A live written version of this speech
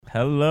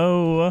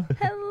Hello.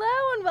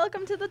 Hello and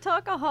welcome to the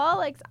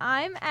Talkaholics.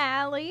 I'm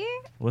Allie.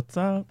 What's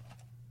up?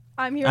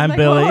 I'm here I'm with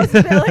my Billy.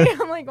 co-host Billy.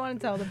 I'm like, want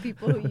to tell the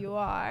people who you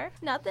are.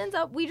 Nothing's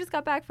up. We just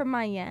got back from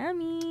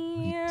Miami.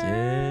 We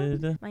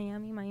did.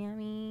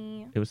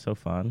 Miami. It was so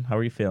fun. How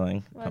are you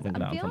feeling coming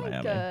I'm down from feeling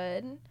Miami?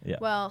 good. Yeah.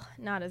 Well,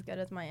 not as good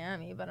as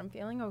Miami, but I'm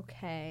feeling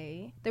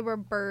okay. There were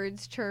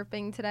birds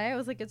chirping today. I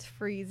was like, it's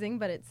freezing,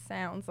 but it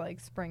sounds like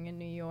spring in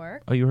New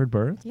York. Oh, you heard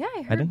birds? Yeah,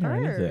 I heard didn't hear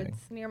anything.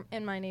 birds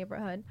in my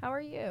neighborhood. How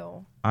are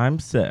you? I'm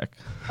sick.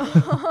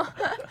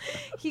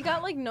 He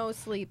got like no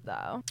sleep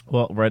though.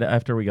 Well, right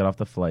after we got off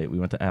the flight, we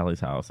went to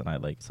Allie's house, and I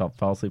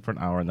fell asleep for an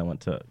hour, and then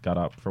got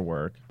up for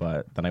work.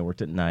 But then I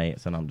worked at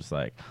night, so I'm just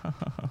like,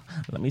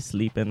 let me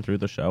sleep in through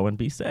the show and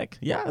be sick.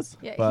 Yes,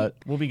 Yeah, but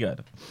we'll be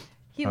good.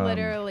 He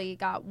literally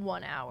got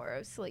 1 hour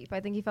of sleep. I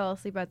think he fell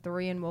asleep at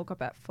 3 and woke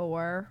up at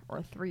 4,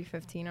 or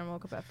 3:15 and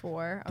woke up at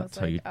 4. That's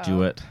how you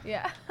do it.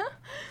 Yeah.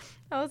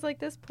 I was like,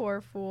 this poor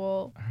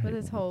fool with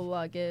his whole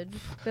luggage.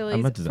 I'm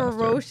Billy's a disaster.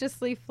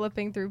 ferociously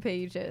flipping through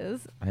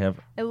pages. I have.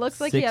 It looks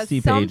like he has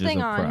 60 pages something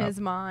of on crap. his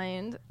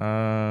mind.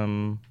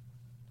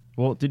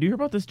 Well, did you hear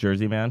about this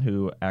Jersey man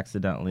who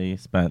accidentally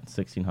spent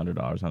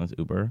 $1,600 on his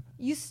Uber?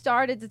 You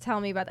started to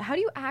tell me about that. How do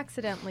you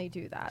accidentally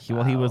do that? He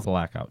was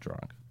blackout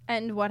drunk.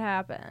 And what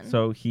happened?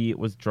 So he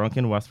was drunk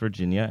in West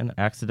Virginia and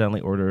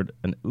accidentally ordered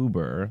an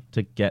Uber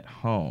to get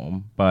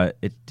home, but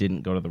it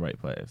didn't go to the right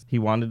place. He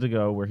wanted to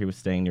go where he was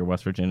staying near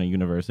West Virginia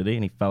University,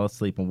 and he fell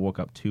asleep and woke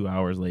up 2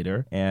 hours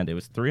later. And it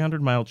was a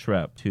 300-mile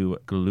trip to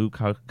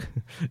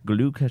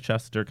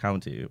Gloucester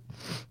County.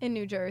 In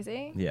New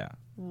Jersey? Yeah.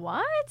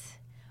 What?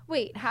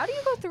 Wait, how do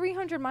you go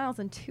 300 miles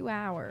in 2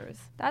 hours?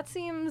 That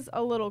seems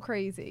a little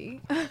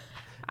crazy.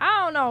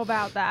 I don't know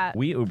about that.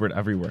 We Ubered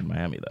everywhere in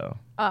Miami, though.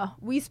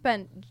 We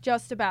spent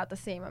just about the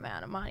same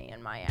amount of money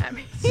in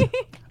Miami.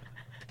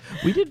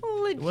 We did.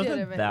 Legitimately. It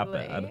wasn't that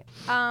bad.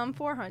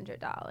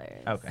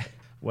 $400. Okay.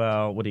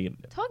 Well, what are you going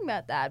to do? Talking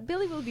about that,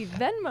 Billy will be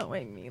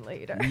Venmoing me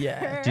later.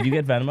 Yeah. Did you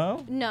get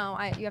Venmo? No,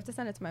 you have to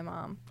send it to my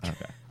mom.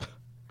 Okay.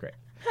 Great.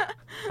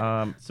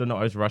 So no,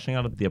 I was rushing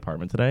out of the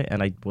apartment today,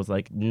 and I was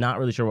like not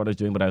really sure what I was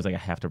doing, but I was like, I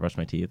have to brush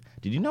my teeth.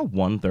 Did you know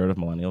 1/3 of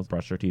millennials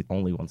brush their teeth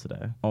only once a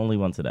day? Only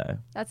once a day.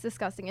 That's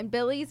disgusting. And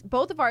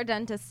both of our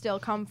dentists still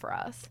come for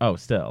us. Oh,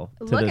 still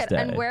to Look this at day.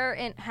 and we're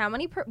in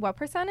what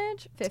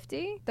percentage?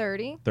 50,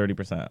 30?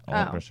 30%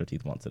 only Oh. brush their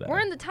teeth once a day. We're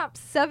in the top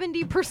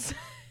 70%.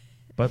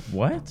 But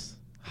what?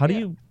 How do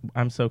you?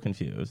 I'm so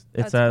confused.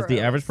 It That's says the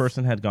gross. average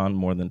person had gone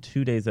more than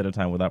 2 days at a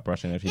time without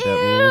brushing their teeth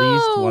at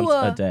least once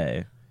a Ew.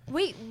 day.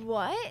 Wait,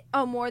 what?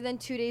 Oh, more than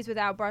 2 days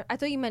without brush. I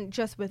thought you meant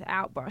just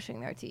without brushing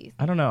their teeth.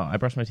 I don't know. I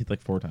brush my teeth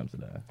like 4 times a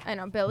day. I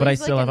know Billy's But I like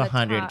still in have the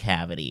 100 top-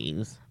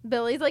 cavities.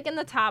 Billy's like in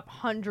the top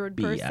 100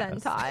 BS.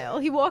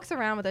 percentile. He walks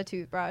around with a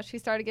toothbrush. He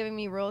started giving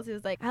me rules. He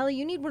was like, Allie,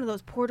 you need one of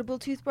those portable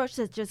toothbrushes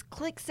that just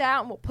clicks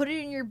out and we'll put it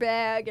in your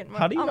bag. And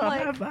How do you I'm not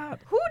like, have that?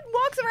 Who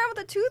walks around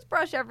with a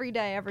toothbrush every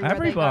day, everywhere they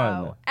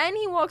Everyone. go? And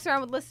he walks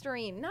around with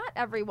Listerine. Not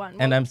everyone.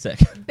 And Well, I'm sick.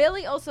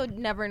 Billy also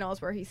never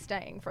knows where he's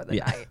staying for the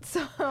Yeah. night.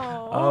 So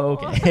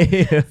Okay.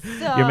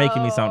 You're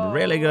making me sound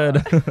really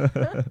good.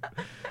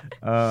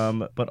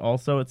 But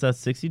also it says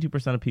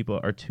 62% of people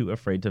are too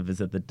afraid to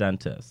visit the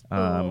dentist.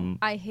 Ooh,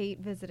 I hate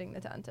visiting the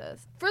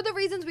dentist. For the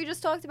reasons we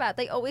just talked about.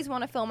 They always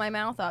want to fill my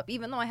mouth up,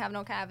 even though I have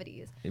no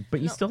cavities.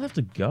 But you still have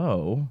to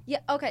go. Yeah,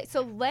 okay,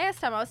 so last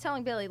time, I was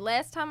telling Billy,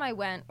 last time I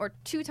went, or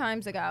 2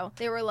 times ago,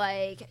 they were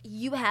like,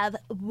 you have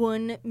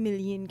 1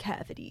 million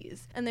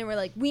cavities. And they were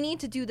like, we need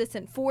to do this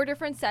in 4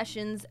 different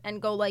sessions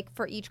and go like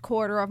for each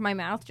quarter of my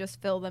mouth,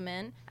 just fill them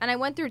in. And I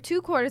went through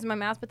 2 quarters of my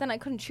mouth, but then I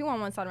couldn't chew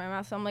on one side of my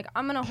mouth, so I'm like,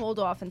 I'm gonna hold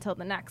off until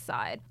the next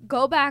side.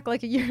 Go back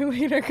like a year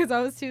later because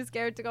I was too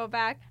scared to go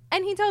back.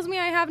 And he tells me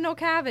I have no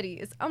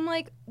cavities. I'm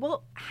like,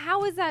 well,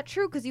 how is that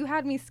true? Because you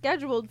had me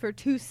scheduled for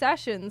 2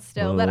 sessions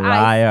still that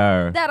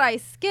I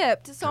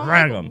skipped. So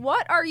Drag I'm like, 'em.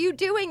 what are you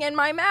doing in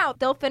my mouth?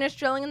 They'll finish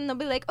drilling and they'll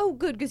be like, oh,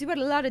 good, because you had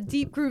a lot of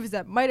deep grooves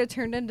that might have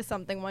turned into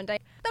something one day.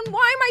 Then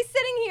why am I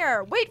sitting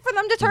here? Wait for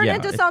them to turn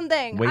into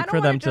something. I Wait don't for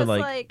wanna them to just,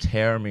 like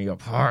tear me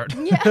apart.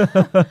 yeah. Like,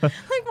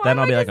 why Then am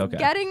I'll I be like, just okay.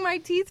 getting my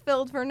teeth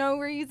filled for no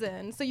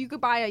reason? So you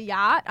could buy a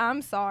yacht?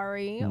 I'm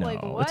sorry. No, like,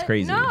 it's what?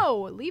 crazy.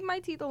 No, leave my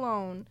teeth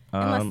alone.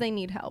 Unless they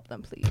need help,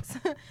 then please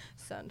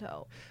send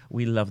help.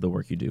 We love the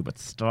work you do, but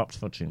stop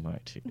touching my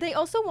teeth. They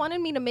also wanted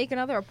me to make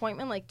another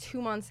appointment like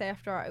 2 months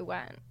after I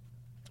went.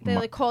 They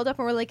like called up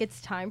and were like,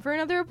 it's time for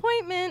another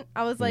appointment.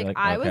 I was like,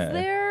 I was okay.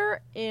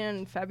 there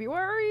in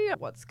February.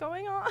 What's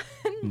going on?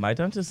 My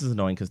dentist is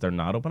annoying because they're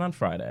not open on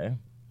Friday,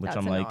 which That's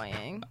I'm like,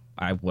 annoying.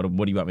 what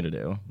do you want me to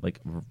do? Like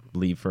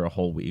leave for a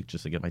whole week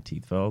just to get my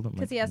teeth filled?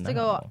 Because he has to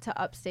go up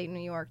to upstate New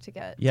York to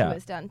get to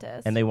his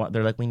dentist. And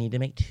they're like, we need to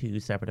make 2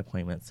 separate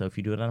appointments. So if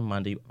you do it on a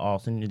Monday, you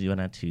also need to do it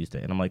on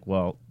Tuesday. And I'm like,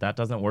 well, that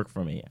doesn't work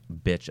for me,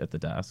 bitch at the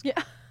desk.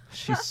 Yeah.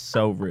 She's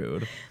so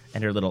rude.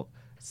 And her little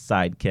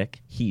sidekick,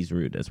 he's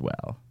rude as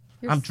well.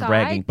 Your I'm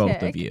dragging both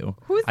sidekick? of you.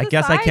 Who's I the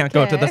guess I can't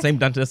go to the sidekick? same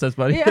dentist as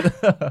buddy.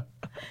 Yeah.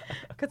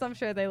 because I'm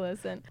sure they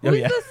listen. Oh, Who's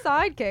yeah. the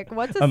sidekick?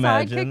 What's a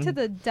Imagine. sidekick to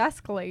the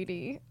desk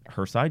lady?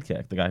 Her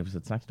sidekick, the guy who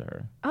sits next to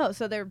her. Oh,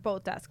 so they're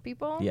both desk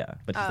people? Yeah,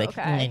 but she's Oh, like,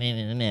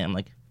 okay. I'm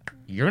like,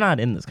 you're not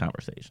in this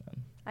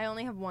conversation. I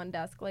only have one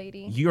desk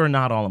lady. You're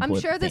not all employed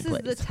I'm sure at the this same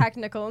is place. the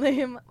technical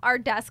name. Our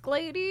desk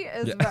lady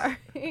is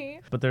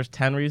very... But there's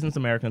 10 reasons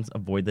Americans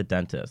avoid the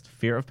dentist.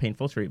 Fear of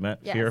painful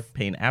treatment, fear Yes. of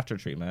pain after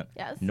treatment,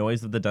 Yes.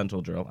 noise of the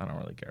dental drill. I don't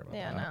really care about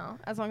Yeah, that. no.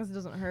 As long as it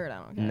doesn't hurt, I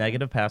don't care.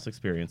 Negative past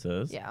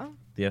experiences. Yeah.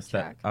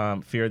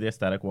 The fear the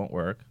aesthetic won't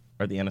work.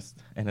 Or the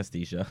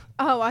anesthesia.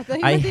 Oh, I thought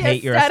you I meant the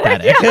hate your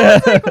aesthetic. aesthetic. Yeah, I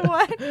was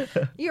like,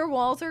 what? Your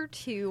walls are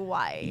too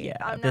white. Yeah,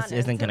 I'm this not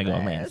isn't into going to go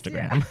on my this.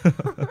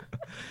 Instagram.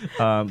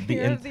 Yeah. The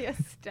Fear of the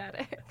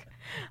aesthetic.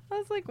 I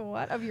was like,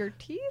 what? Of your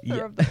teeth Yeah.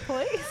 or of the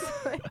place?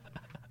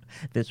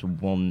 This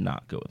will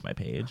not go with my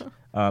page.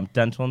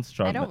 Dental I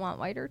instruments. don't want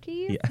whiter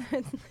teeth.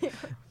 Yeah.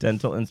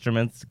 Dental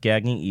instruments,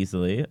 gagging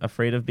easily,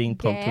 afraid of being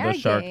poked with a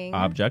sharp Gagging?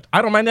 object.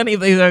 I don't mind any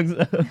of these things.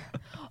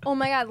 Oh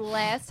my god,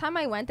 last time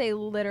I went, they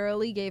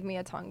literally gave me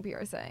a tongue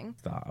piercing.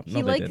 Stop. He, No,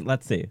 they like- didn't.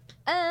 Let's see.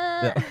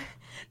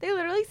 They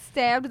literally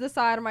stabbed the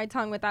side of my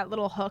tongue with that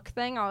little hook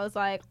thing. I was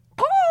like,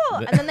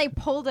 oh! And then they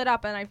pulled it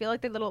up, and I feel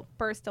like they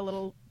burst a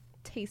little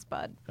taste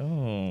bud.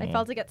 Oh. I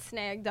felt it get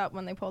snagged up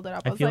when they pulled it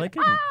up. I I was feel like,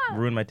 like ah! I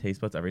ruin my taste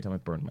buds every time I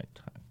burn my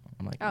tongue.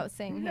 I'm like, Oh,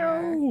 same here.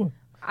 no.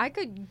 I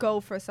could go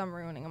for some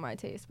ruining of my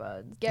taste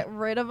buds. Get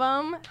rid of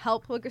them.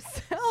 Help a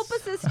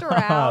sister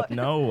out.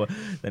 No.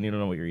 Then you don't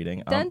know what you're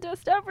eating.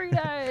 Dentist every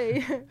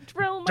day.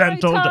 Drill my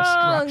Dental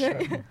tongue.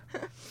 destruction.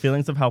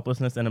 Feelings of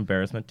helplessness and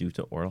embarrassment due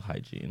to oral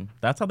hygiene.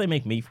 That's how they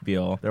make me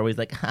feel. They're always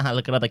like,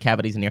 look at all the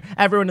cavities in here.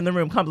 Everyone in the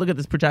room, come look at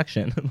this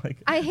projection.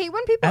 Like, I hate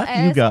when people F you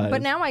ask, guys.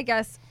 but now I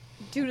guess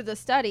due to the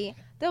study,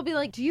 they'll be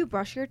like, do you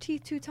brush your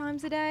teeth 2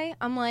 times a day?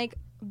 I'm like,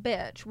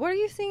 bitch, what are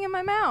you seeing in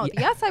my mouth?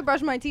 Yeah. Yes, I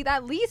brush my teeth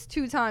at least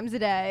 2 times a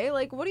day.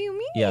 Like, what do you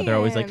mean? yeah, they're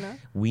always like,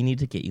 we need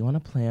to get you on a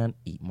plan.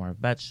 Eat more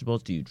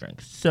vegetables. Do you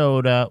drink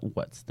soda?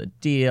 What's the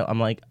deal? I'm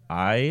like,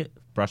 I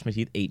brush my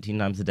teeth 18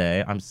 times a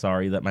day. I'm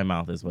sorry that my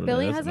mouth is what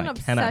Billy it is. has and an I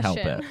cannot help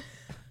obsession. it.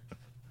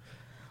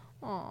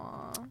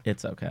 Aw.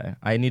 It's okay.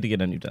 I need to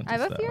get a new dentist. I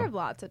have a though. fear of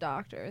lots of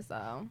doctors,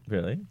 though.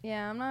 Really?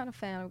 Yeah, I'm not a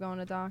fan of going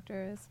to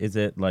doctors. Is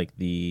it like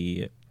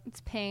It's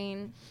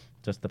pain.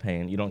 just the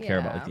pain? You don't care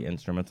about like Yeah. the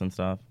instruments and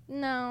stuff?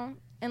 No,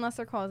 unless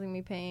they're causing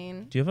me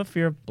pain. Do you have a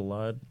fear of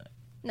blood?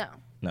 No.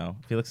 No.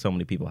 I feel like so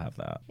many people have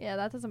that. Yeah,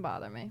 that doesn't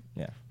bother me.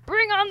 Yeah.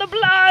 Bring on the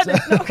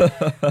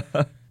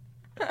blood!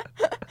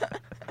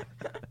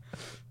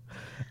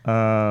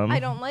 I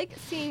don't like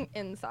seeing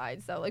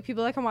insides, though. Like,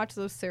 people that can watch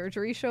those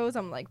surgery shows,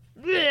 I'm like,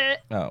 bleh.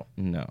 Oh,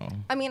 no.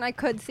 I mean, I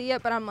could see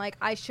it, but I'm like,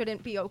 I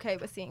shouldn't be okay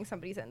with seeing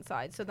somebody's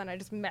inside. So then I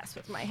just mess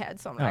with my head.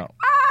 So I'm like,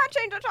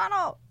 change the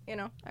channel. You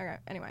know? Okay,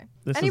 anyway.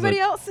 This is Anybody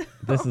a- else?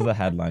 This is a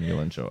headline you'll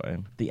enjoy.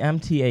 The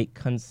MTA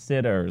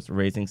considers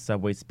raising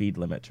subway speed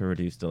limit to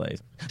reduce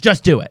delays.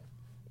 Just do it.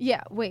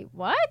 Yeah, wait,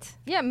 what?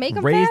 Yeah, make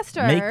them Raise-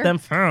 faster. Make them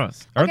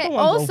fast. Aren't Okay, the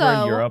ones over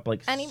also, in Europe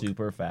like any-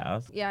 super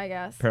fast? Yeah, I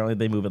guess. Apparently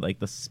they move at like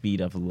the speed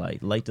of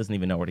light. Light doesn't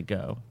even know where to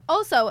go.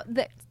 Also,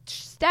 the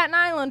Staten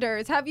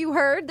Islanders, have you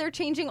heard? They're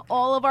changing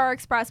all of our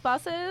express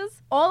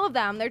buses. All of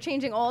them. They're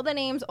changing all the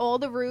names, all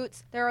the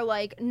routes. There are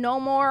like no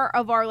more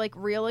of our like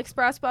real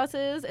express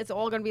buses. It's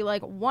all going to be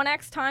like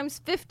 1x times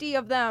 50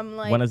 of them.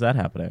 Like When is that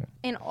happening?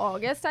 in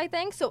August, I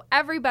think. So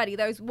everybody,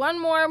 there's one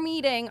more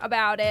meeting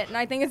about it, and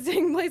I think it's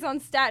taking place on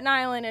Staten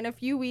Island in a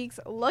few weeks.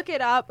 Look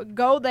it up,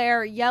 go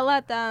there, yell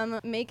at them,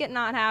 make it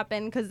not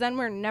happen, because then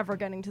we're never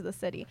getting to the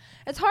city.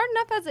 It's hard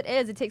enough as it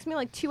is. It takes me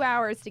like 2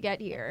 hours to get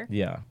here.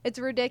 Yeah. It's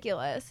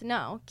ridiculous.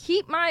 No,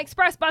 keep my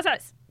express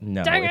buses.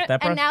 No. Dang if it.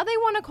 that And bus- now they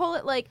want to call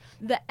it like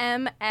the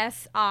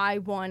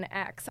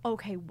MSI1X.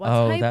 Okay, what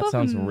Oh, type that of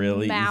sounds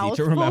really easy to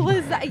mouthful remember.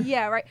 is that?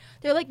 Yeah, right.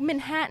 They're like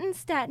Manhattan,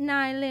 Staten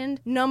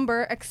Island,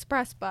 number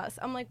express bus.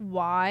 I'm like,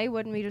 why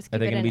wouldn't we just Are keep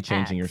they it going to an be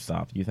changing your X?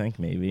 stop? You think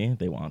maybe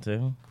they want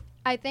to?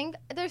 I think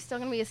there's still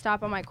going to be a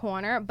stop on my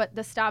corner, but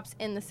the stops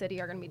in the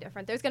city are going to be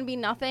different. There's going to be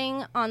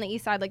nothing on the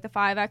east side. Like the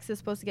 5X is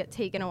supposed to get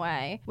taken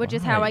away, which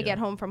is how Why? I get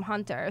home from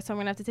Hunter. So I'm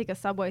going to have to take a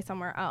subway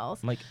somewhere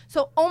else. I'm like,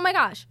 So, oh my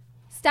gosh,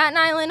 Staten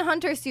Island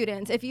Hunter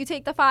students, if you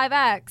take the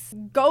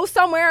 5X, go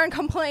somewhere and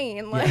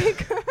complain.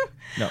 Like,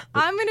 no.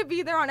 I'm going to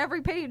be there on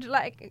every page.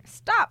 Like,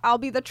 stop. I'll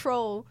be the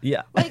troll.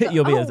 Yeah. Like,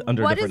 You'll be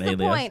under a what is different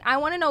the alias. point? I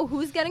want to know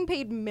who's getting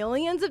paid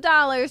millions of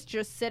dollars.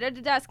 Just sit at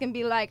a desk and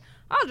be like,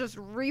 I'll just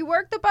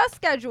rework the bus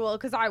schedule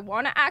because I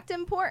want to act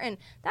important.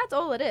 That's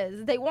all it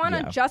is. They want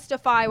to Yeah.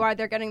 justify why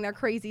they're getting their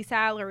crazy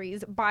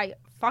salaries by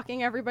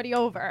fucking everybody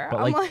over. But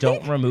I'm like,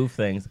 don't remove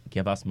things.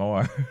 Give us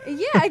more.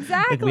 Yeah,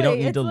 exactly. Like, we don't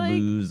need It's to like,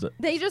 lose.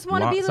 They just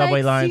want to be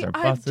subway like, lines see, or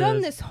I've done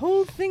buses." this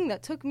whole thing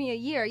that took me a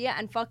year, yeah,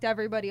 and fucked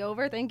everybody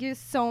over. Thank you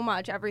so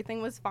much.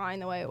 Everything was fine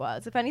the way it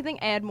was. If anything,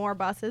 add more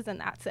buses, and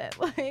that's it.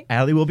 Like,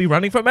 Allie will be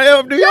running for mayor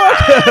of New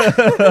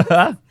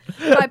York.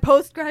 my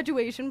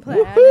post-graduation plan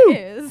Woohoo!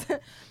 is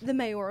the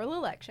mayoral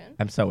election.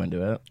 I'm so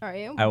into it. Are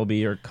you? I will be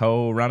your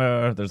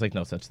co-runner. There's like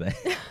no such thing.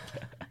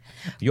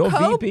 Your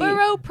VP.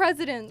 Co-borough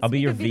presidents. I'll be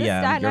We your could the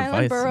VM, Staten your Island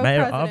vice borough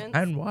mayor presidents.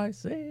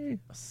 of NYC.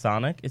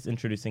 Sonic is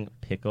introducing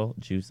pickle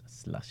juice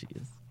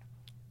slushies.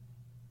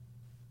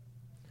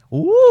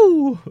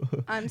 Ooh.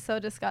 I'm so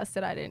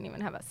disgusted I didn't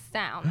even have a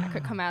sound that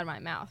could come out of my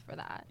mouth for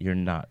that. You're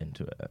not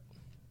into it.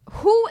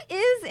 Who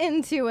is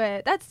into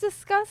it? That's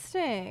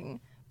disgusting.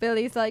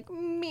 Billy's like,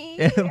 me?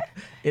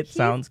 It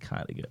sounds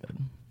kind of good.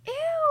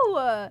 Ew.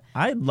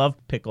 I love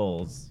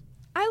pickles.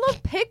 I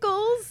love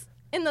pickles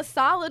in the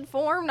solid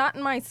form, not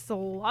in my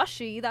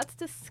slushy. That's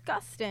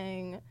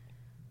disgusting.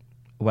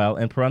 Well,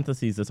 in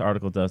parentheses, this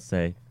article does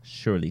say,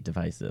 surely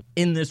divisive.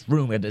 In this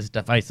room, it is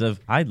divisive.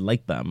 I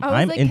like them. I was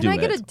I'm like, into can I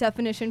it. get a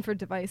definition for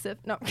divisive?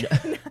 No.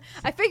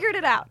 I figured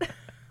it out.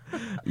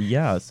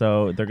 Yeah,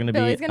 so they're going to be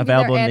Billy's gonna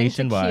available be there adding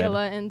nationwide.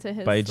 tequila into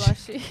his by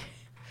slushy.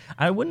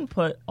 I wouldn't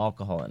put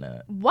alcohol in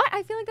it. What?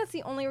 I feel like that's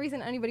the only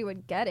reason anybody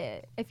would get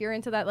it. If you're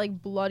into that,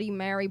 like, Bloody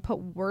Mary, put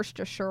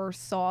Worcestershire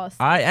sauce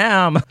I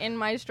am. in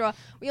my straw.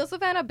 We also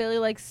found out Billy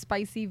likes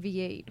spicy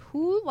V8.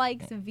 Who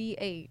likes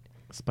V8?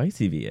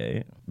 Spicy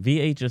V8.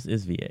 V8 just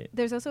is V8.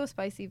 There's also a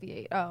spicy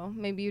V8. Oh,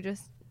 maybe you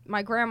just...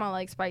 My grandma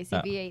likes spicy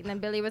Oh. V8, and then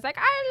Billy was like,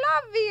 I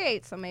love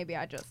V8, so maybe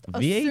I just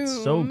V8's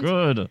so assumed.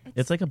 good.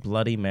 It's like a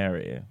Bloody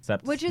Mary,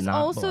 except Which it's is not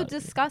also bloody.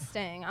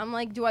 disgusting. I'm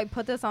like, do I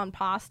put this on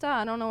pasta?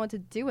 I don't know what to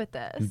do with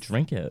this. You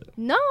drink it.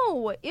 No,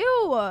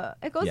 ew.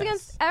 It goes Yes.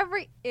 against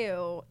every...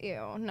 Ew,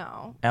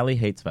 no. Ellie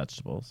hates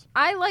vegetables.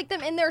 I like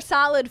them in their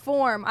solid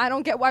form. I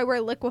don't get why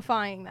we're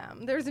liquefying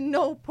them. There's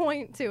no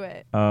point to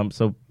it.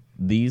 So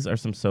these are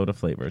some soda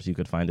flavors you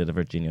could find at a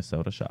Virginia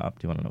soda shop.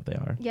 Do you want to know what they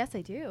are? Yes,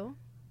 I do.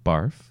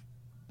 Barf,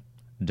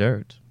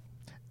 dirt,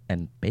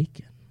 and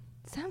bacon.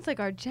 Sounds like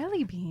our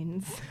jelly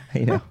beans.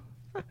 You know,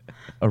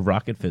 a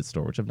Rocket Fizz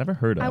store, which I've never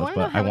heard of, I want to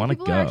know but how I many want to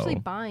people go. are actually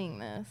buying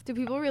this. Do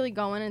people really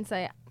go in and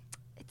say,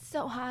 it's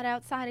so hot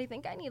outside, I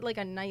think I need like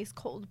a nice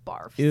cold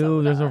barf Ew,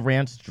 soda. there's a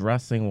ranch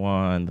dressing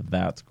one.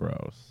 That's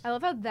gross. I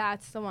love how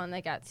that's the one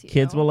that gets you.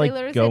 Kids will, They like,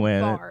 literally go say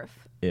in- Barf.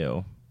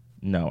 Ew.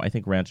 No, I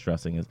think ranch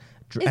dressing is...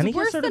 Is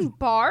worse sort than of,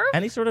 barf?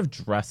 Any sort of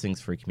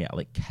dressings freak me out.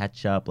 Like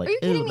ketchup. Like, Are you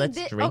ew, kidding me?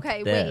 let's drink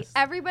okay, this. wait.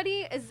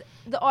 Everybody is...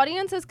 The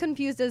audience is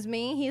confused as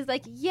me. He's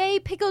like, yay,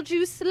 pickle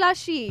juice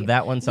slushy.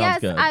 That one sounds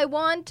good. Yes, I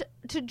want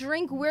to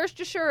drink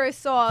Worcestershire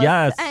sauce.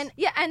 Yes. And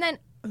then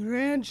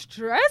ranch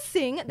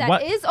dressing that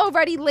What? is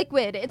already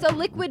liquid. It's a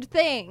liquid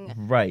thing.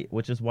 Right,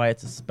 which is why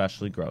it's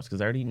especially gross,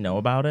 because I already know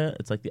about it.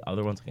 It's like the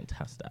other ones I can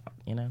test out,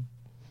 you know?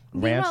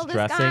 Ranch Meanwhile, this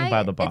dressing guy,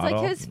 by the bottle. It's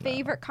like his No.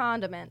 favorite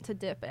condiment to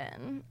dip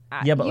in.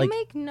 Yeah, but you like-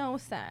 make no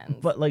sense.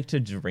 But like to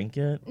drink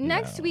it?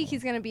 Next No. week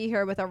he's gonna be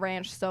here with a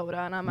ranch soda,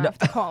 and I'm gonna have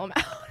to call him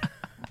out.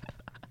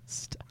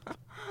 Stop.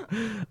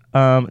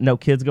 No,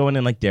 kids go in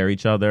and like dare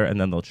each other, and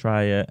then they'll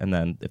try it, and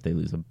then if they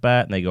lose a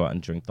bet, and they go out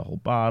and drink the whole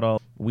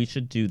bottle. We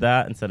should do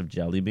that instead of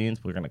jelly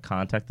beans. We're gonna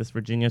contact this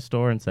Virginia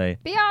store and say,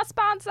 Be our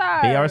sponsor.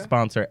 be our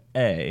sponsor,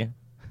 A,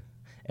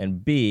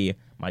 and B,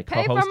 my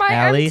Pay co-host for my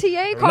Allie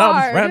MTA loves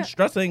card. ranch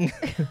dressing.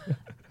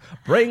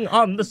 Bring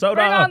on the soda.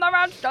 Bring on the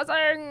ranch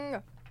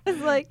dressing.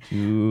 It's like,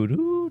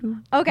 Doo-doo-doo.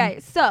 okay,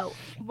 so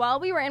while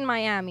we were in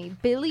Miami,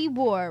 Billy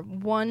wore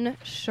one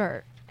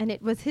shirt, and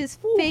it was his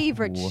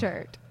favorite Ooh.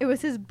 shirt. It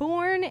was his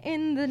Born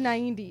in the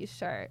 90s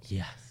shirt.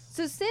 Yes.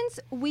 So since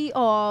we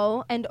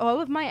all and all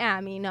of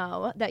Miami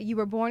know that you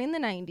were born in the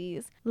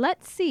 90s,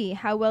 let's see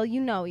how well you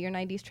know your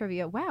 90s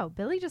trivia. Wow,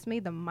 Billy just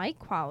made the mic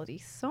quality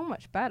so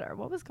much better.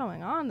 What was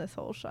going on this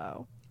whole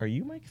show? Are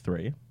you mic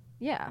 3?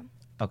 Yeah.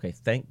 Okay,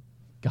 thank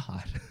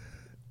God.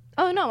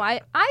 Oh, no, I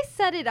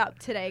set it up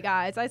today,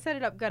 guys. I set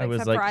it up good, I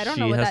was except like, for I don't she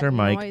know what has that her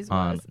mic noise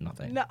on was.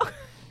 nothing. No.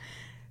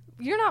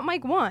 You're not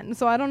mic 1,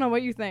 so I don't know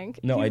what you think.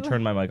 No, I He's like-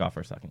 turned my mic off for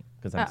a second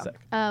because I'm Oh. sick.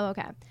 Oh,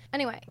 okay.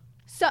 Anyway,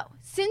 so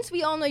since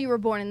we all know you were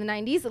born in the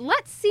 90s,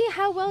 let's see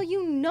how well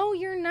you know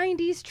your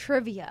 90s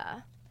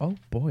trivia. Oh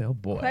boy, oh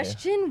boy.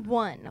 Question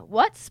 1.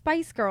 What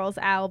Spice Girls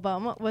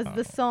album was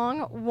the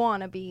song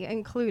Wannabe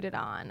included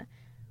on?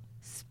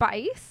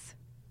 Spice,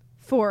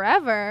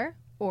 Forever,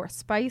 or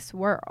Spice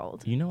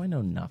World? You know I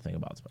know nothing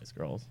about Spice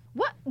Girls.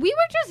 What? We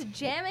were just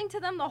jamming to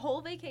them the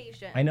whole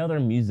vacation. I know their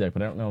music,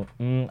 but I don't know.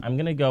 I'm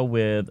going to go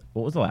with,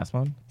 what was the last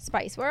one?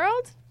 Spice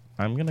World?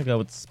 I'm going to go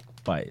with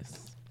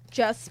Spice.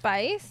 Just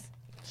Spice?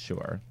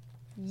 Sure.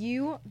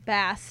 You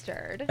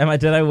bastard.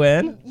 Did I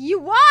win? You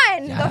won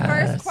the Yes.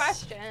 first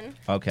question.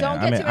 Okay, Don't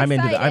get too I'm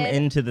excited.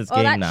 into this All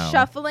game that now.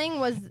 shuffling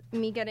was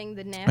me getting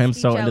the nasty I'm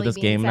so into jelly this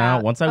game beans now.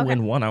 out. Once I Okay.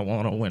 win one, I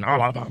want to win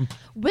all of them.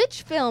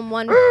 Which film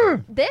won?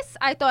 This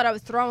I thought I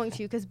was throwing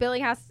to you because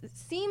Billy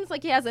seems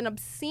like he has an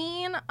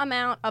obscene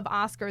amount of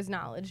Oscars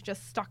knowledge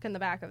just stuck in the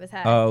back of his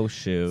head. Oh,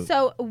 shoot.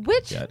 So,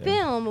 which Yeah, I do.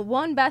 film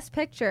won Best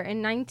Picture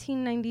in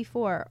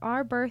 1994,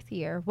 our birth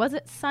year? Was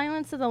it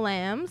Silence of the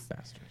Lambs,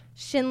 Bastard.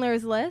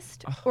 Schindler's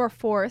List, or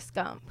Forrest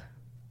Gump?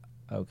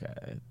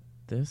 Okay,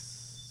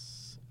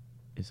 this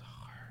is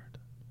hard.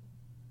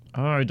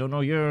 Oh, I don't know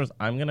yours.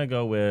 I'm going to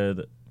go with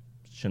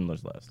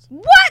Schindler's List.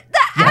 What the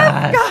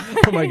F? Yes!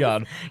 Oh my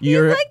God.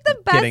 You're He's like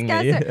the best kidding me.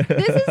 guesser.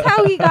 This is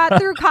how he got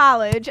through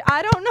college.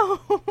 I don't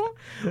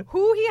know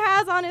who he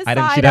has on his I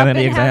side didn't cheat on up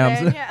any in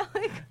heaven. exams. Yeah,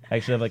 like, I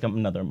actually have like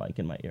another mic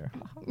in my ear.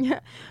 Yeah.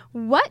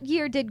 What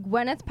year did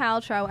Gwyneth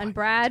Paltrow and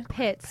Brad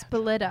Pitt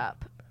split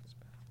up?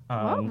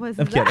 What was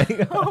I'm that?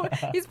 kidding. Oh,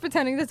 he's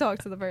pretending to talk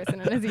to the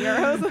person in his ear.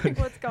 I was like,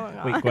 what's going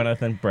on? Wait,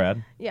 Gwyneth and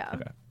Brad? Yeah.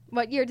 Okay.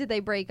 What year did they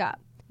break up?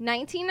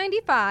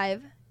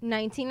 1995,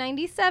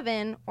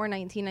 1997, or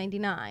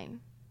 1999?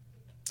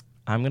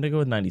 I'm going to go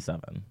with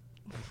 97.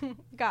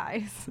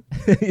 Guys,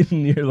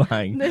 You're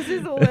lying. this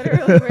is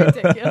literally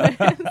ridiculous.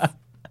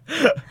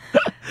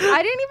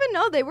 I didn't even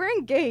know they were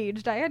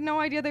engaged. I had no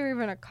idea they were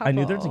even a couple. I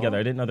knew they're together.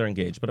 I didn't know they're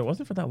engaged, but it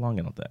wasn't for that long,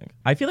 I don't think.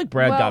 I feel like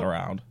Brad got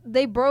around.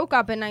 They broke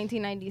up in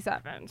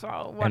 1997, so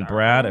whatever. And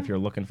Brad, if you're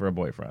looking for a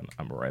boyfriend,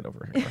 I'm right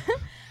over here.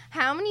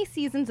 How many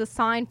seasons of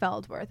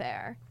Seinfeld were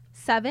there?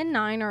 7,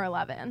 9, or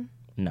 11?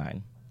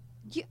 9.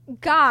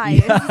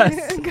 Guys,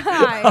 Yes.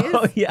 guys,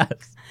 Oh,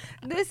 yes.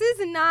 this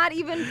is not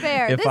even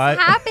fair. If This I-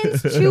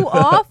 happens too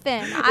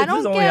often. I This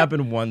don't only get.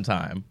 happened one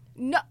time.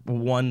 No,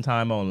 One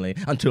time only.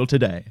 Until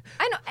today.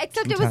 I know.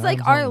 Except Two it was like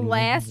times our only,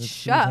 last two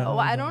show. times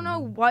I don't know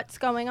what's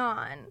going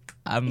on.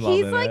 I'm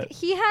loving He's like it.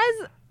 he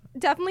has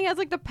definitely has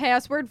like the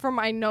password for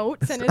my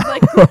notes and is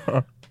like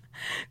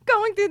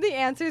going through the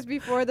answers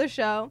before the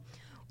show.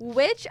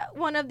 Which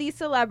one of these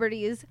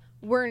celebrities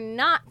were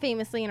not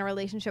famously in a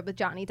relationship with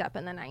Johnny Depp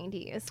in the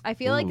 90s? I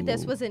feel like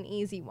this Ooh. was an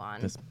easy one.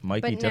 This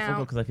might be But now-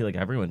 difficult because I feel like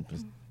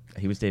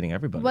he was dating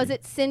everybody. Was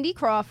it Cindy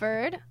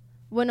Crawford,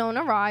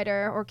 Winona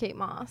Ryder, or Kate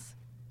Moss?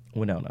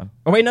 Winona?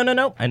 Oh, wait,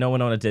 no. I know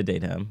Winona did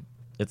date him.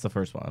 It's the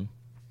first one.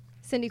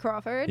 Cindy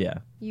Crawford? Yeah.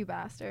 You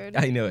bastard.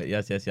 I knew it.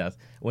 Yes.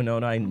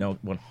 Winona, I know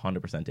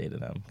 100%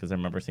 dated him because I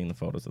remember seeing the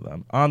photos of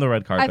them on the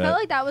red carpet. I felt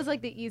like that was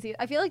like the easiest.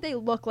 I feel like they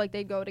look like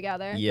they'd go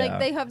together. Yeah. Like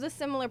they have the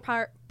similar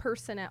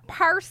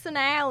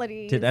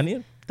personalities. Did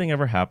anything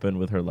ever happen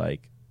with her,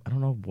 like, I don't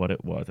know what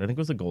it was. I think it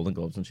was the Golden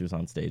Globes when she was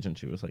on stage and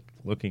she was, like,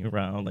 looking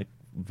around, like,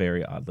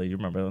 very oddly. You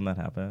remember when that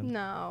happened?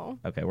 No.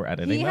 Okay, we're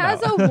editing He that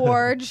has out.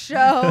 award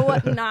show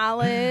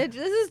knowledge.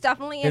 This is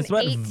definitely an This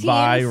went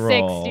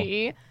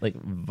 1860. Like,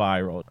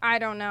 viral. I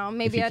don't know. If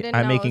Maybe you I ca- didn't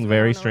I'm know it making was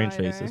very Winona strange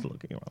Ryder. faces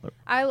looking around her.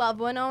 I love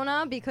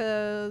Winona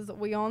because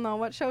we all know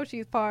what show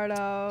she's part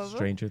of.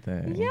 Stranger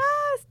Things. Yes.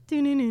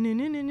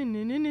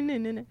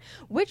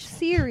 Which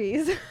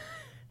series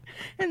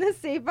in the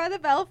Saved by the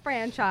Bell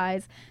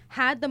franchise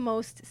had the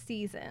most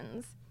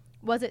seasons?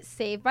 Was it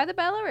Saved by the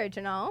Bell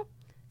original,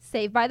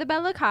 Saved by the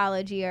Bell the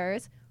college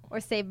years, or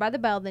Saved by the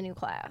Bell the new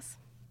class?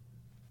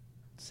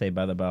 Saved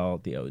by the Bell,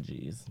 the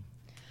OGs.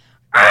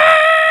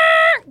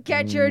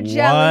 Get your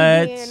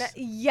jelly What?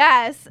 bean.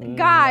 Yes.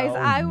 Guys, No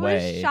I was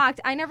way.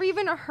 shocked. I never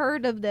even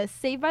heard of this.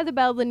 Saved by the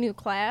Bell the new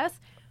class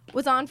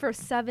was on for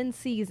 7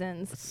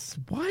 seasons.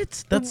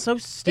 What? That's so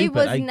stupid. It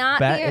was I not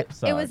bet it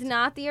was sucked.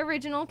 not the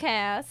original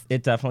cast,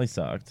 It definitely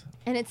sucked.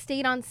 and it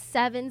stayed on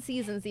 7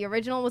 seasons. The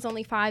original was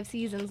only 5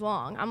 seasons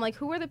long. I'm like,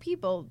 who are the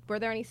people? Were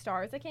there any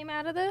stars that came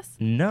out of this?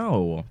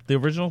 No, the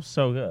original's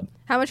so good.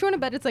 How much you want to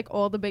bet it's like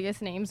all the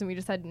biggest names and we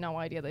just had no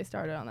idea they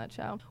started on that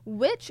show?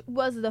 Which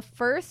was the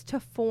first to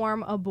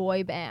form a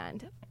boy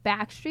band?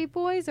 Backstreet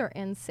Boys or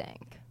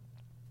NSYNC?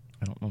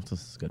 I don't know if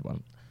this is a good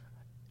one.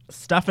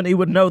 Stephanie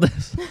would know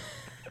this.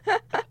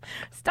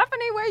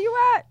 Stephanie, where you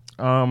at?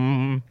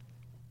 I'm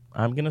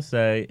gonna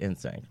say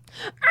NSYNC.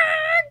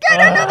 Get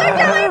another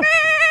jelly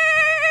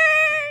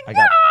bean!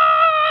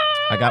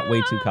 I got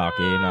way too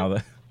cocky. Now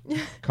that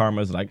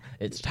Karma's like,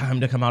 it's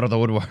time to come out of the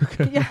woodwork.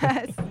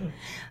 Yes.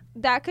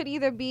 That could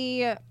either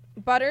be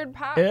buttered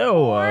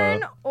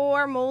popcorn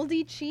or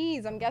moldy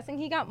cheese. I'm guessing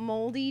he got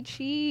moldy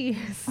cheese.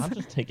 I'm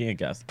just taking a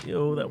guess.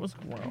 Ew, that was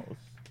gross.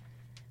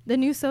 The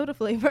new soda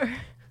flavor.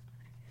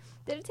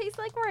 Did it taste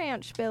like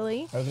ranch,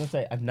 Billy? I was gonna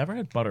say I've never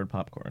had buttered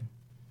popcorn.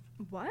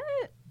 What?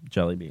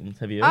 Jelly beans.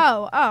 Have you?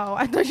 Oh,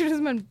 I thought you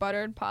just meant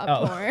buttered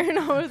popcorn.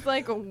 I was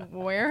like,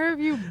 where have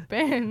you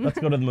been? Let's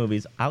go to the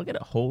movies. I'll get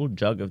a whole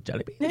jug of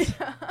jelly beans.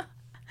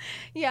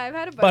 Yeah, I've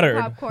had a Buttered.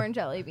 popcorn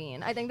jelly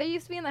bean. I think they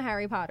used to be in the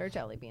Harry Potter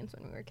jelly beans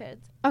when we were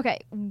kids. Okay,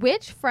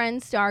 which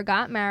Friends star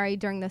got married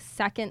during the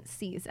 2nd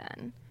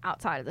season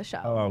outside of the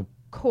show? Oh,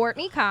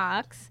 Courtney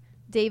Cox,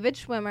 David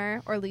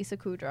Schwimmer, or Lisa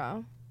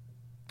Kudrow?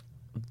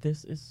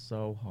 this is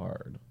so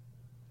hard.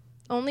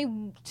 Only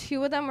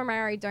 2 of them were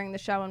married during the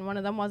show, and one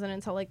of them wasn't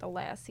until like the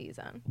last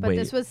season. But Wait.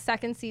 this was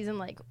 2nd season,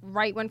 like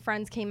right when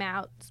Friends came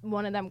out.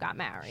 One of them got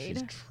married.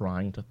 She's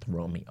trying to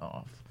throw me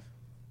off.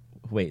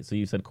 Wait, so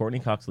you said Courtney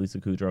Cox, Lisa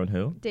Kudrow, and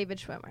who? David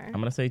Schwimmer. I'm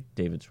gonna say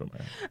David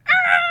Schwimmer.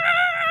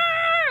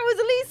 It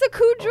was Lisa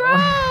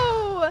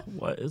Kudrow.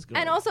 What is going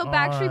on? And also,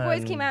 Backstreet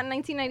Boys came out in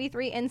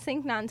 1993,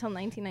 NSYNC not until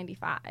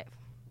 1995.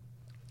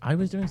 I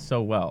was doing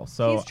so well.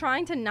 So He's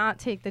trying to not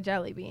take the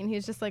jelly bean.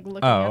 He's just like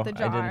looking at the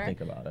jar. I didn't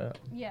think about it.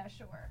 Yeah,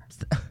 sure.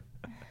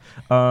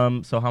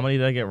 So how many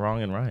did I get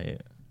wrong and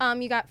right?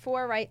 You got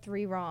 4 right,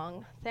 3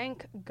 wrong.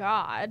 Thank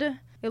God.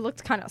 It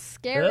looked kind of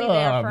scary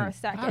there for a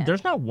second. God,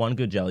 there's not one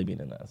good jelly bean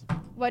in this.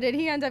 What did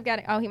he end up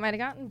getting? Oh, he might have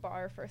gotten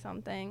barf or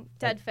something.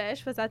 Dead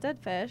fish? Was that dead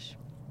fish?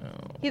 No.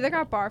 He either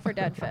got barf or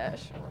dead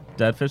fish.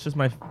 Dead fish is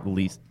my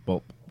least.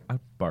 Well, I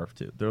barf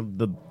too. They're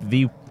the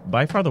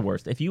by far the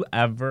worst. If you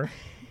ever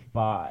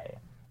buy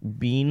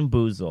Bean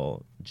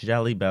Boozle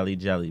Jelly Belly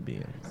jelly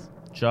beans.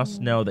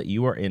 Just know that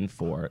you are in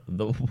for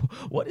the...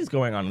 What is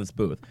going on in this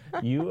booth?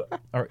 You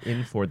are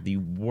in for the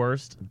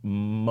worst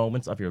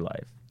moments of your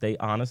life. They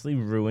honestly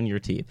ruin your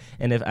teeth.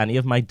 And if any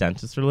of my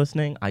dentists are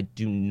listening, I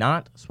do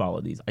not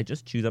swallow these. I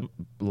just chew them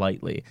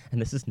lightly.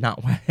 And this is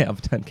not why I have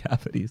 10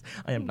 cavities.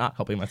 I am not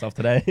helping myself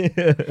today.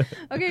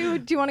 Okay,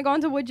 do you want to go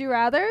into Would You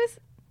Rathers?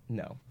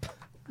 No.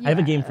 I have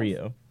a game for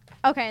you.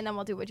 Okay, and then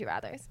we'll do Would You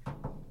Rathers.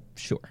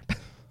 Sure.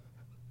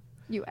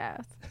 You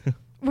asked.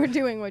 We're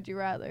doing Would You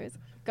Rathers.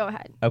 Go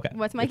ahead. Okay.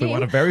 What's my if game? we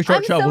want a very short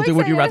I'm show, so we'll do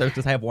Would You excited. Rather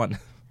because I have one.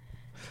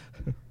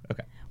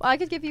 Okay. Well, I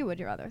could give you Would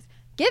You Rathers.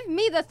 Give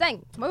me the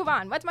thing. Move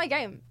on. What's my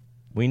game?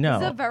 We know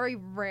This is a very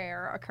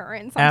rare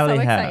occurrence. I'm so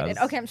Allie excited.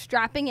 has- Okay, I'm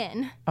strapping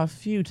in. a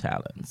few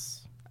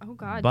talents. Oh,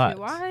 God, But-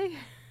 do I?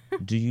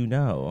 Do you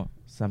know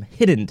some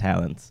hidden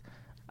talents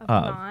Of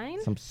of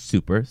mine? some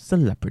super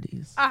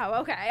celebrities?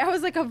 Oh, okay. I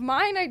was like, of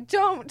mine, I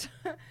don't.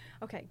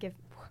 Okay,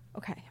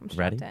 Okay, I'm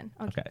strapped Ready? in.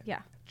 Okay. Yeah.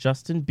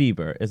 Justin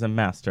Bieber is a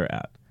master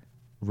at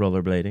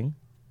rollerblading,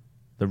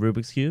 the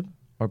Rubik's Cube,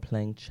 or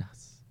playing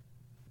chess.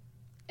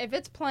 If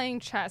it's playing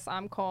chess,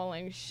 I'm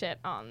calling shit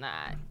on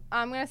that.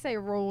 I'm going to say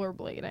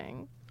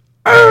rollerblading.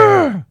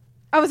 I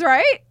was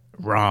right?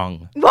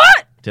 Wrong.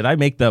 What? Did I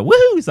make the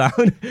woohoo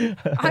sound?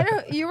 I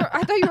thought you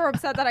were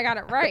upset that I got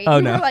it right. Oh,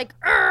 you no. were like,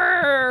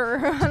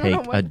 "Arr." I don't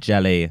know Take a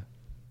jelly.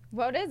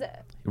 what is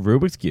it?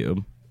 Rubik's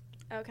Cube.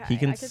 Okay. He I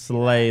can could see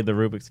slay the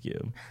Rubik's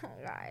Cube.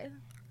 that. Guys.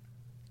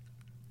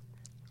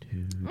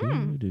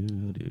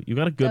 You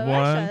got a good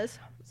one? Delicious.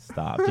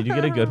 Stop. Did you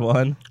get a good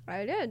one?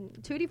 I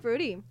did. Tutti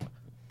frutti.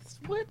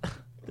 What?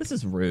 This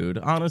is rude.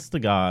 Honest to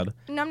God.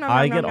 Nom, nom,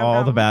 I nom, get nom, all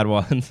nom, the nom. bad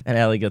ones, and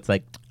Ellie gets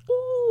like,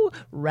 ooh,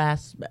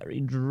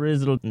 raspberry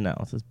drizzle. No,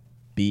 this is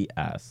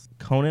BS.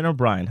 Conan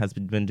O'Brien has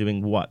been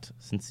doing what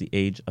since the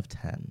age of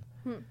 10?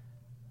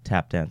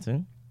 Tap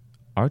dancing,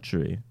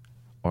 archery,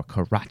 or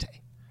karate?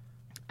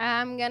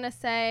 I'm going to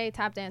say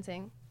tap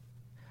dancing.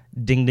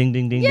 Ding, ding,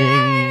 ding, ding, Yay! ding.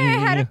 I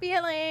had a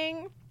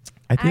feeling.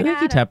 I feel I like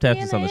he got a tap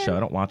dances on the show. feeling. I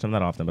don't watch him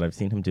that often, but I've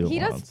seen him do it He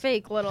does once.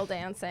 fake little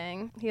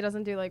dancing. He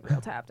doesn't do like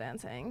real tap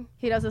dancing.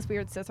 He does this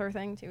weird scissor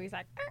thing too. He's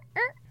like,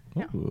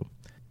 No. Ooh.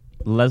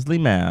 Leslie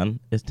Mann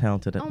is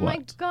talented at oh what? my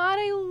God,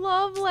 I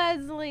love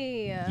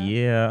Leslie.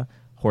 Yeah.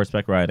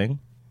 Horseback riding,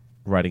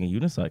 riding a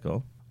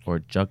unicycle, or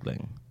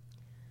juggling.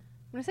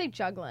 I'm going to say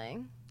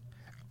juggling.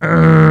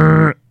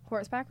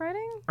 Horseback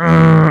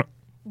riding?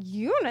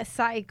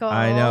 Unicycle.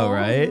 I know,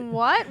 right?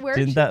 What? Where'd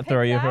Didn't you that pick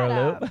throw you for a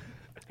that loop? up?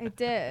 It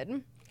did.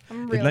 I'm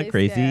Isn't really that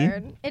crazy?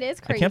 scared. It is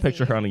crazy. I can't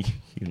picture her on a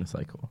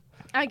unicycle.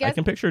 I I guess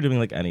can picture her doing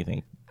like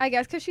anything.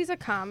 because she's a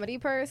comedy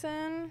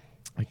person.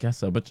 I guess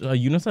so. But a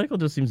unicycle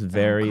just seems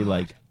very God.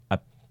 like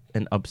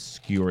an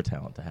obscure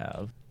talent to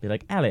have. Be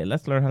like, Ellie,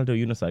 let's learn how to do a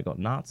unicycle.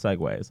 Not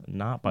segways,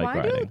 not bike Why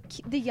riding.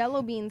 do the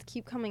yellow beans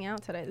keep coming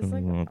out today? This is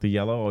like The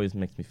yellow always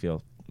makes me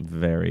feel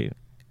very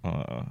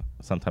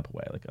some type of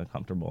way, like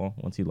uncomfortable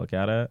once you look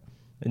at it.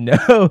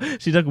 No,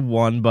 she took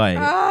one bite.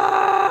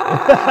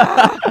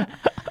 Ah!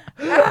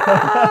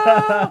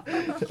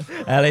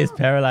 Ellie's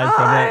paralyzed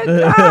from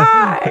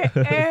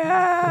it.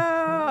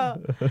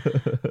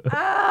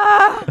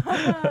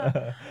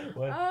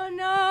 Oh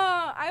no!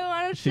 I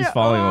want to She's shit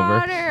falling over.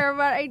 water,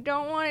 but I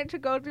don't want it to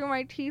go through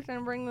my teeth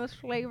and bring this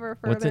flavor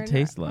further. What's it into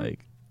taste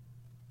like?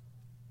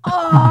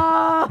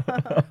 Oh!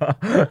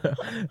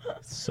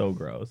 So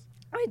gross.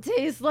 It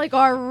tastes like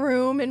our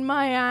room in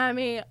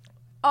Miami.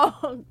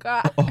 Oh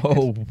God!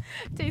 Oh.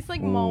 Tastes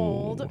like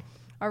mold. Ooh.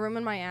 Our room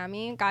in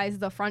Miami, guys.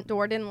 The front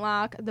door didn't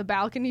lock. The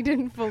balcony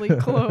didn't fully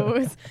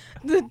close.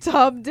 The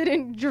tub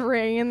didn't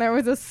drain. There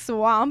was a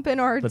swamp in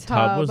our The tub.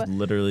 tub was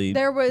literally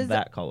There was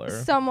that color.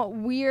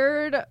 some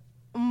weird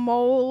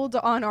mold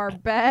on our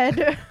bed.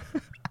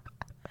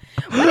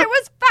 But it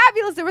was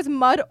fabulous. There was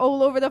mud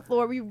all over the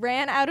floor. We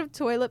ran out of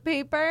toilet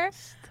paper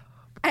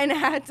and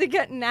had to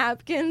get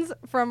napkins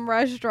from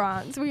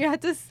restaurants. We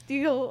had to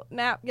steal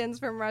napkins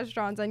from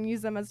restaurants and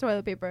use them as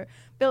toilet paper.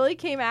 Billy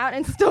came out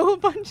and stole a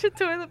bunch of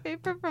toilet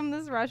paper from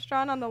this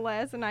restaurant on the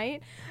last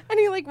night. And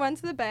he went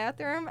to the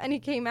bathroom and he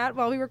came out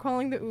while we were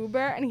calling the Uber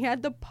and he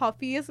had the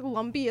puffiest,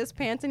 lumpiest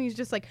pants and he's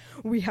just like,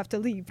 we have to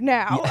leave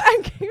now.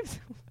 And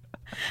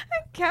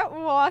kept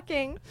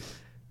walking.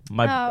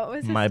 My Oh, it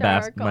was my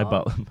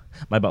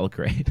butt looked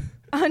great.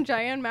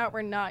 Jay and Matt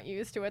were not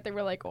used to it. They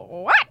were like,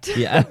 what?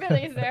 Yeah.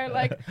 Billy's there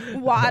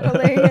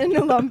waddling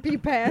in lumpy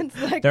pants.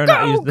 Like, They're go,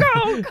 not used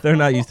go, They're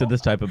not used to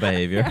this type of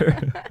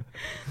behavior.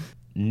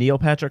 Neil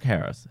Patrick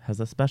Harris has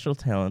a special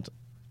talent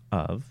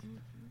of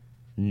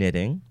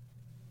knitting,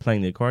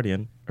 playing the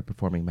accordion, or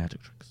performing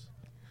magic tricks.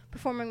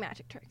 Performing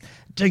magic tricks.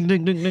 Ding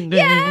ding ding ding ding.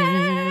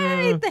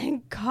 Yay!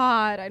 Thank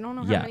God. I don't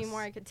know how many Yes.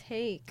 more I could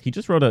take. He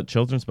just wrote a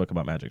children's book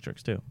about magic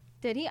tricks too.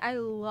 Did he? I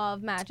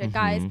love magic.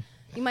 Guys, Mhm.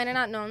 you might have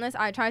not known this.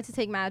 I tried to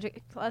take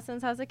magic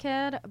lessons as a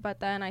kid, but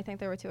then I think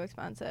they were too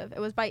expensive. It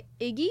was by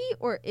Iggy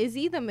or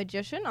Izzy the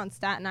Magician on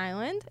Staten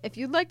Island. If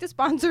you'd like to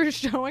sponsor a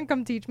show and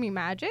come teach me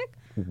magic,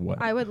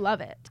 What? I would love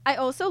it. I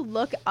also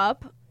look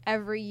up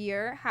every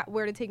year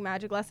where to take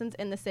magic lessons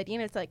in the city,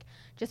 and it's like,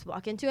 just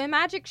walk into a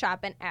magic shop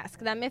and ask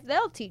them if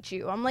they'll teach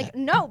you. I'm like,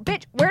 no,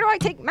 bitch, where do I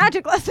take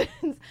magic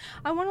lessons?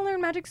 I want to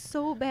learn magic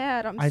so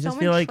bad. I so just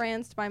feel like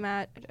entranced by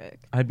magic.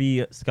 I'd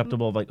be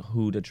skeptical of like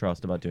who to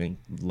trust about doing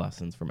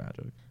lessons for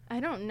magic. I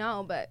don't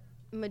know, but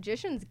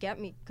magicians get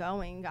me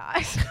going,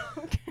 guys.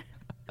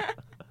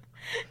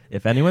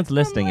 If anyone's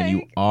listening and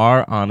you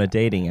are on a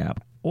dating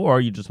app,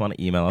 or you just want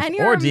to email us And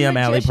you're or a DM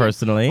Allie magician.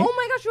 personally, Oh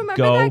my gosh, remember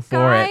go that for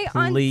guy it,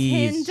 on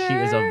please. Tinder? She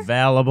is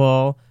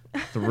available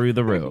through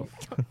the roof.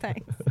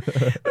 Thanks.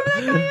 Remember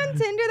that guy on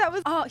Tinder that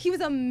was, he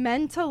was a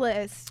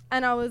mentalist.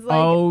 And I was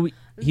like,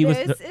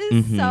 this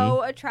is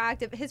so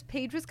attractive. His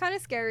page was kind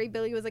of scary.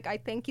 Billy was like, I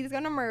think he's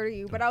going to murder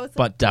you. But I was like,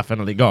 but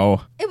definitely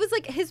go. it was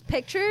like his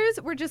pictures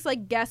were just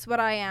like, guess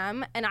what I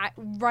am. And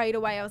right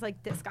away, I was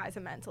like, this guy's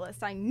a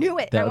mentalist. I knew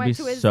it. That would be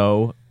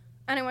so.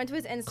 And I went to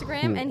his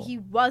Instagram, and he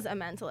was a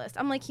mentalist.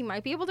 I'm like, he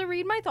might be able to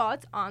read my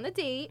thoughts on the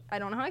date. I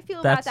don't know how I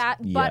feel about that,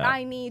 but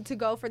I need to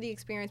go for the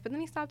experience. But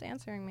then he stopped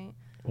answering me.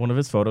 One of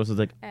his photos was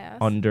like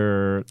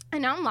under.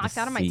 And now I'm locked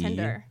out of my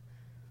Tinder.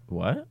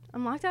 What?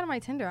 I'm locked out of my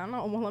Tinder. I don't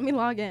know. It won't let me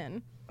log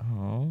in.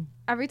 Oh.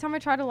 Every time I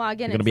try to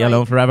log in, You're going to be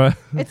alone forever?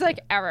 It's like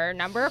error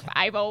number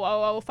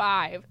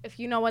 50005. If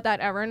you know what that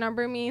error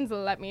number means,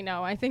 let me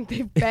know. I think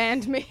they've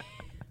banned me.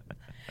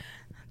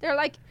 They're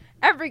like,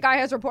 every guy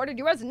has reported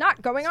you as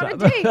not going on a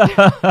date.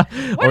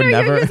 What are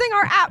you using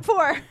our app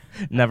for?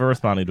 Never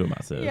responding to a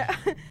message. Yeah.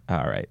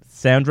 All right.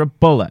 Sandra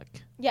Bullock.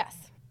 Yes.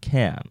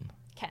 Can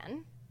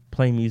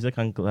play music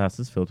on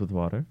glasses filled with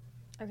water.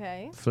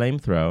 Okay.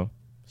 Flamethrow.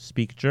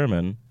 Speak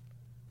German.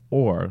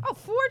 Or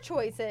 4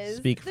 choices.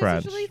 Speak There's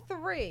French. usually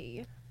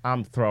 3.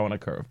 I'm throwing a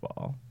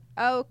curveball.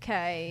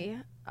 Okay.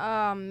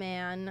 Oh,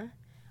 man.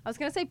 I was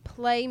going to say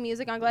play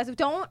music on glasses.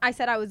 I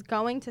said I was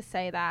going to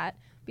say that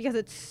because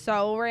it's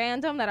so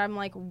random that I'm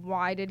like,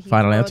 why did he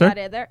Final throw answer? that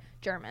in there?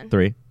 German.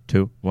 3,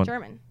 2, 1.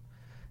 German.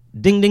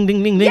 Ding, ding,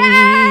 ding, ding, ding. Yay!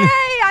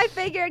 I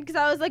figured because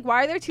I was like,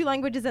 why are there 2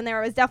 languages in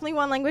there? It was definitely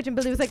one language, and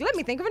Billy was like, let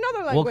me think of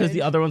another language. Well, because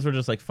the other ones were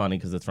just like funny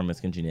because it's from Miss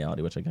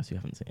Congeniality, which I guess you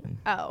haven't seen.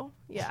 Oh,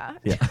 yeah.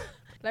 Yeah.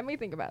 Let me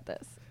think about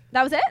this.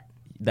 That was it?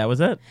 That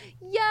was it.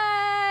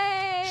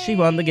 Yay! She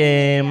won the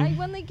game. I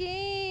won the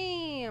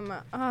game.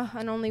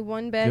 And only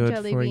one bad Good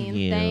jelly for bean.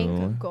 you.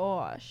 Thank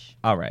gosh.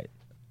 All right.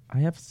 I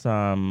have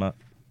some.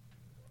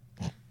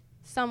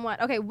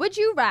 Somewhat. Okay, would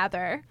you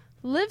rather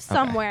live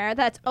somewhere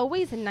that's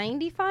always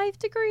 95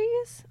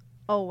 degrees?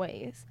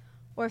 Always.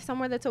 Or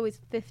somewhere that's always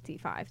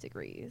 55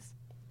 degrees?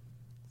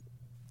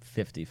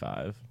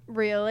 55.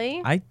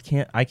 Really? I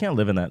can't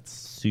live in that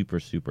super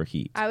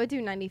heat. I would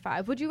do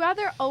 95. Would you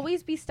rather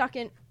always be stuck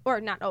in,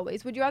 or not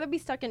always, would you rather be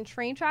stuck in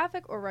train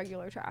traffic or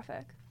regular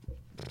traffic?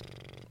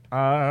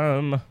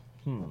 I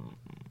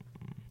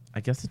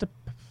guess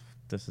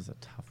this is a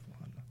tough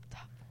one.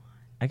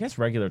 I guess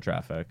regular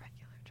traffic.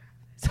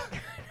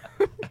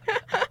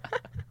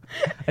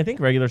 I think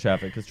regular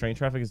traffic, because train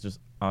traffic is just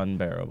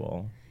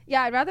unbearable.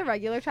 Yeah, I'd rather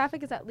regular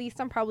traffic, because at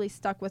least I'm probably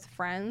stuck with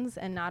friends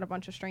and not a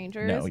bunch of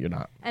strangers. No, you're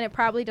not. And it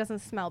probably doesn't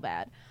smell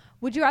bad.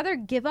 Would you rather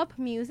give up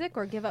music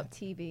or give up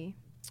TV?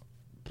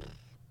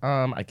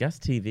 I guess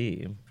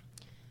TV.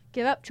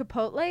 Give up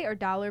Chipotle or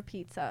Dollar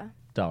Pizza?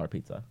 Dollar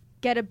Pizza.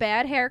 Get a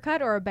bad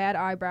haircut or a bad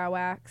eyebrow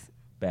wax?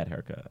 Bad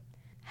haircut.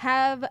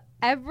 Have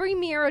every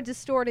mirror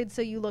distorted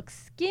so you look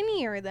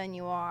skinnier than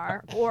you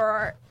are,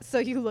 or so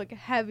you look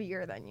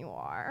heavier than you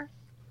are?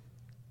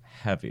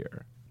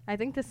 Heavier. I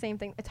think the same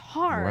thing. It's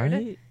hard.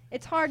 Right?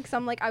 It's hard because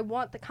I'm like, I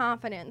want the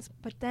confidence,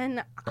 but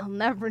then I'll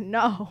never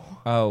know.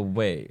 Oh,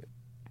 wait.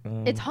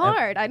 It's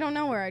hard. I don't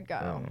know where I'd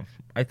go.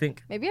 I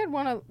think. Maybe I'd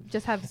want to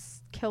just have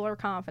killer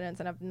confidence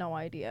and have no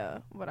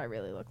idea what I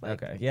really look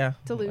like. Okay, yeah.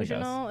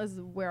 Delusional is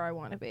where I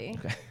want to be.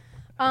 Okay.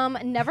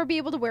 Never be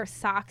able to wear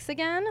socks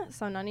again,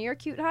 so none of your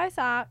cute high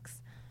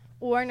socks,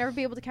 or never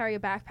be able to carry a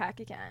backpack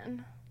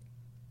again.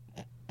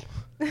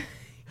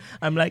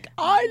 I'm like,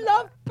 I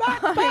love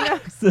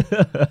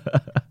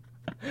backpacks.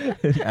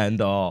 And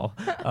all.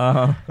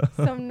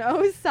 So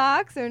no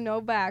socks or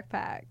no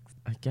backpacks.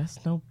 I guess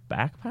no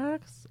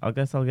backpacks? I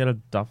guess I'll get a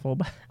duffel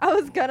bag. I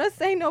was going to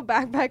say no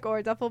backpack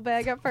or duffel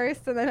bag at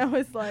first, and then I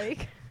was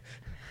like,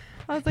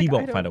 he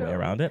won't find a way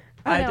around it.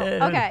 I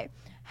did. Okay.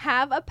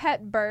 Have a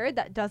pet bird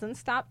that doesn't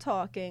stop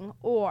talking,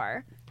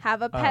 or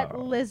have a pet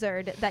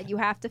lizard that you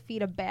have to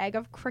feed a bag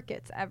of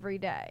crickets every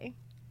day.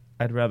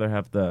 I'd rather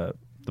have the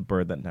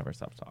bird that never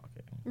stops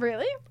talking.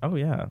 Really? Oh,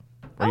 yeah.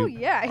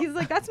 Yeah. He's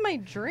like, that's my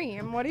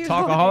dream. What are you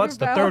Talkaholics,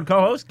 the third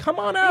co-host? Come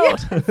on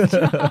out.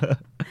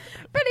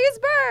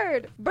 Prettiest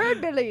bird. Bird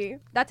Billy.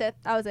 That's it.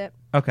 That was it.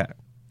 Okay.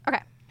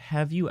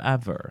 Have you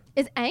ever?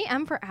 Is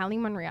AM for Ali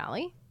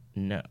Monreali?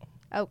 No.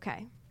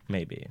 Okay.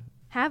 Maybe.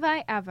 Have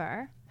I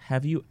ever?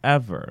 Have you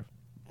ever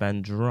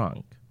been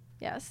drunk?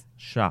 Yes.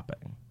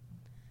 Shopping.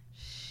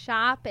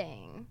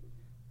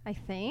 I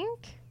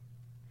think.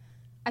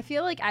 I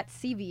feel like at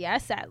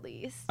CVS at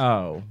least.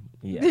 Oh.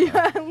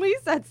 Yeah. At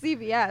least at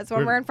CVS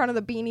when we're in front of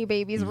the Beanie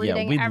Babies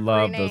reading we every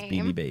love name. those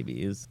Beanie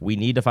Babies. We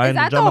need to find Is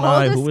that a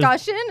Gemini the who whole is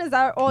discussion? Is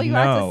that all you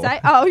had to say?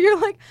 Oh, you're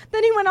like,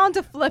 then he went on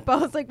to flip. I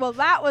was like, well,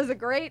 that was a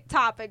great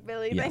topic,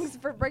 Billy. Yes. Thanks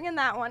for bringing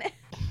that one in.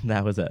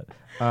 That was it.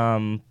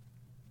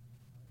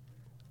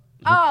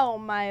 Oh,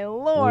 my We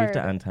Lord. have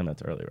to end 10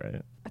 minutes early,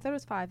 right? I thought it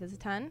was 5. Is it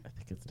 10? I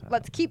think it's 10.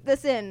 Let's keep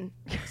this in.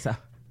 So,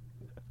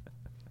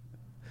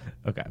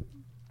 okay.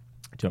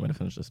 Do you want me to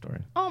finish the story?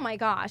 Oh, my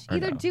gosh. Or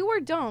Either no? do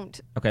or don't.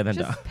 Okay, then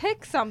Just no.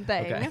 pick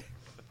something. Okay.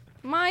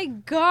 My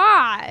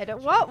God.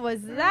 What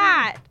was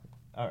that?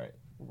 All right.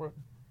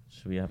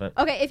 Should we have it?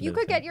 Okay, if you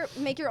Listen.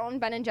 could make your own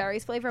Ben and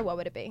Jerry's flavor, what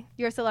would it be?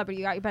 You're a celebrity.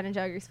 You got your Ben and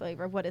Jerry's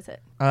flavor. What is it?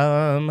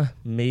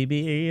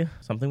 Maybe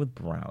something with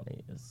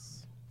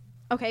brownies.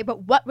 Okay,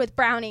 but what with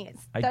brownies?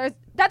 I-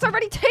 That's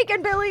already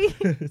taken, Billy.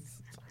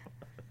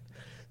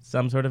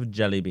 Some sort of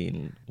jelly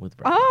bean with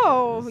brownies.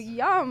 Oh,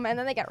 yum. And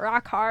then they get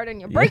rock hard and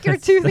you break your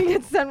Yes. tooth and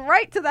get sent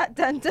right to that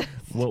dentist.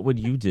 What would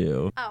you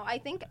do? Oh, I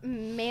think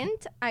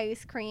mint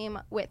ice cream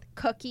with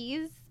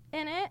cookies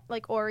in it,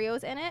 like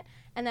Oreos in it,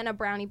 and then a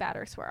brownie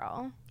batter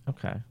swirl.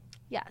 Okay.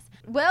 Yes.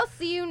 We'll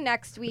see you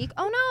next week.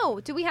 Oh, no.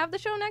 Do we have the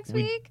show next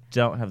We week?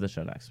 don't have the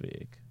show next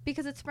week.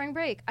 Because it's spring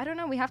break. I don't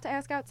know. We have to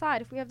ask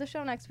outside if we have the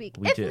show next week.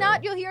 We If do.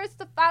 not, you'll hear us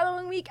the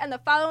following week and the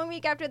following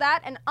week after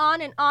that and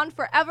on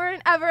forever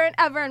and ever and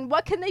ever. And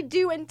what can they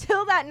do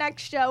until that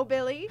next show,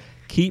 Billy?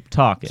 Keep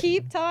talking.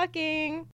 Keep talking.